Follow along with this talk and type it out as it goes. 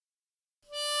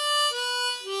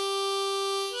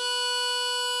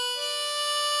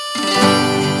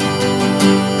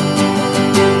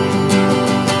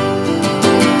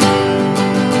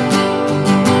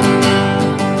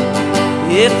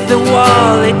If the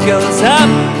wall it goes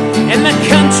up and the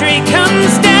country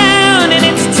comes down, and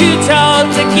it's too tall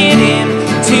to get in,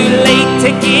 too late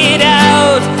to get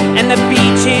out, and the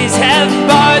beaches have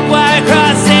barbed wire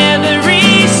across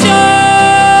every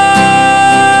shore,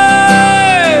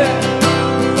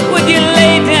 would you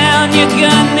lay down your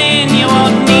gun then? You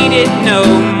won't need it no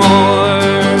more.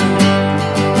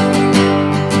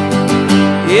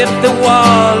 If the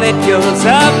wall it goes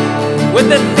up, would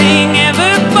the thing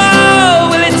ever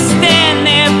fall? Will it stand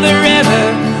there forever,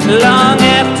 long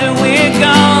after we're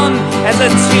gone, as a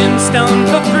tombstone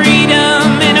for freedom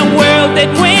in a world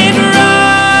that went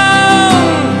wrong?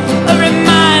 A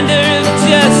reminder of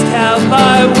just how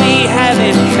far we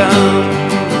haven't come.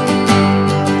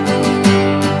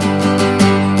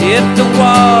 If the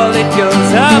wall it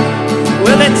goes up,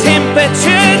 will the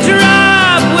temperature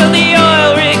drop? Will the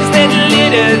oil rigs that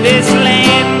litter this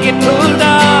land get pulled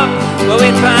off? Will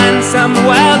we find some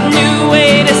wild new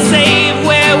way to save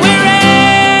where we're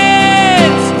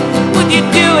at? Would you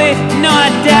do it? No,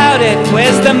 I doubt it.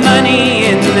 Where's the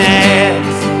money in that?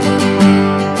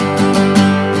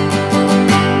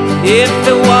 If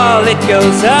the wall it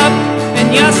goes up and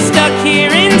you're stuck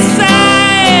here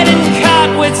inside and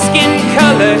caught with skin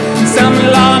color some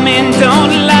lawmen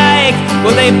don't like,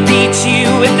 will they beat you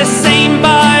with the same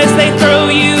bars they throw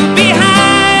you behind?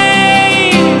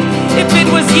 If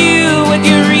it was you, would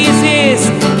you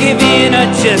resist, give in, or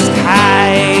just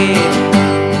hide?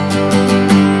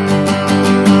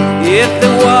 If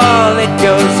the wall it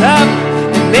goes up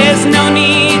and there's no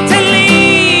need to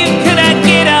leave, could I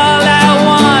get all I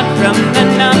want from the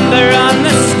number on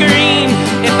the screen?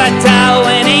 If I dial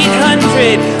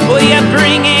 1-800, will you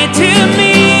bring it to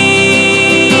me?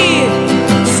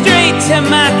 Straight to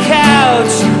my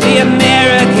couch, the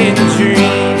American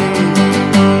dream.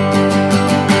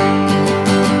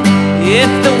 If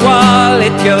the wall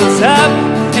it goes up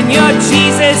and your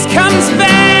Jesus comes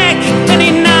back and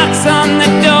he knocks on the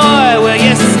door, will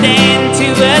you stand to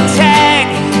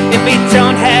attack? If he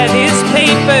don't have his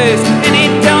papers and he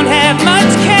don't have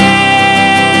much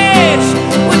cash,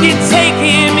 would you take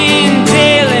him in,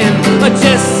 jail him, or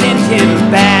just send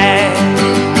him back?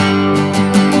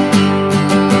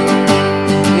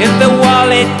 If the wall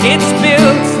it gets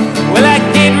built, will I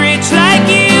get rich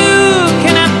like you?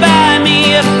 Can I buy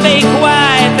me a fake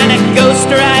wife and a Ghost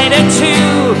Rider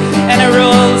too, and a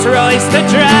Rolls Royce to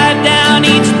drive down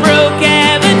each broke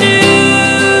avenue,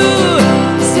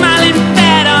 smiling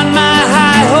fat on my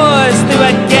high horse through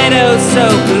a ghetto so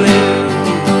blue?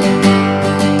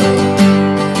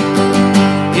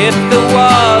 If the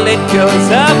wall it goes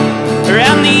up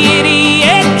around the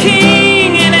idiot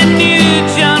king and a new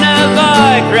Joan of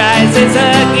Arc rises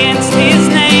against his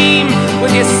name,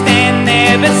 would you stand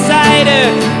there beside her,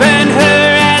 burn her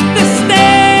at the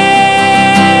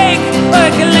stake, or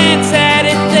glance at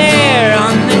it there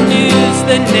on the news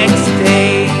the next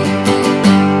day?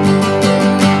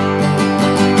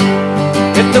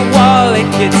 If the wall it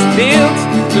gets built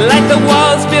like the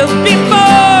walls built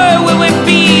before, will we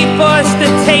be forced to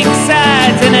take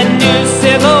sides in a new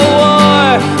civil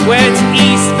war, where it's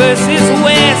east versus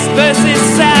west versus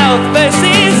south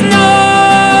versus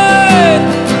north,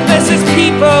 versus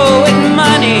people with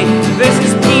money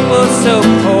versus people so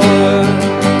poor?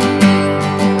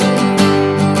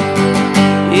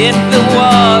 If the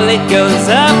wall it goes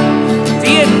up, do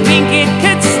you think it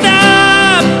could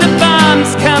stop the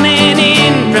bombs coming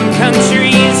in from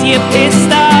countries you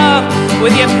pissed off,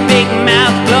 with your big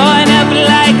mouth blowing up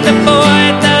like the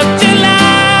 4th of July?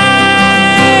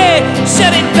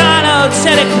 Shut it, Donald,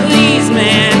 shut it please,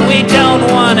 man, we don't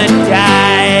wanna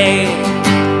die.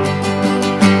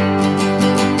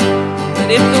 But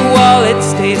if the wall it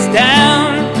stays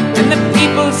down and the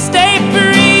people stay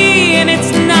free, and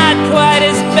it's not quite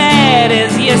as bad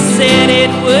as you said it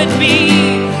would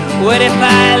be, what if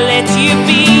I let you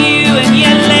be you and you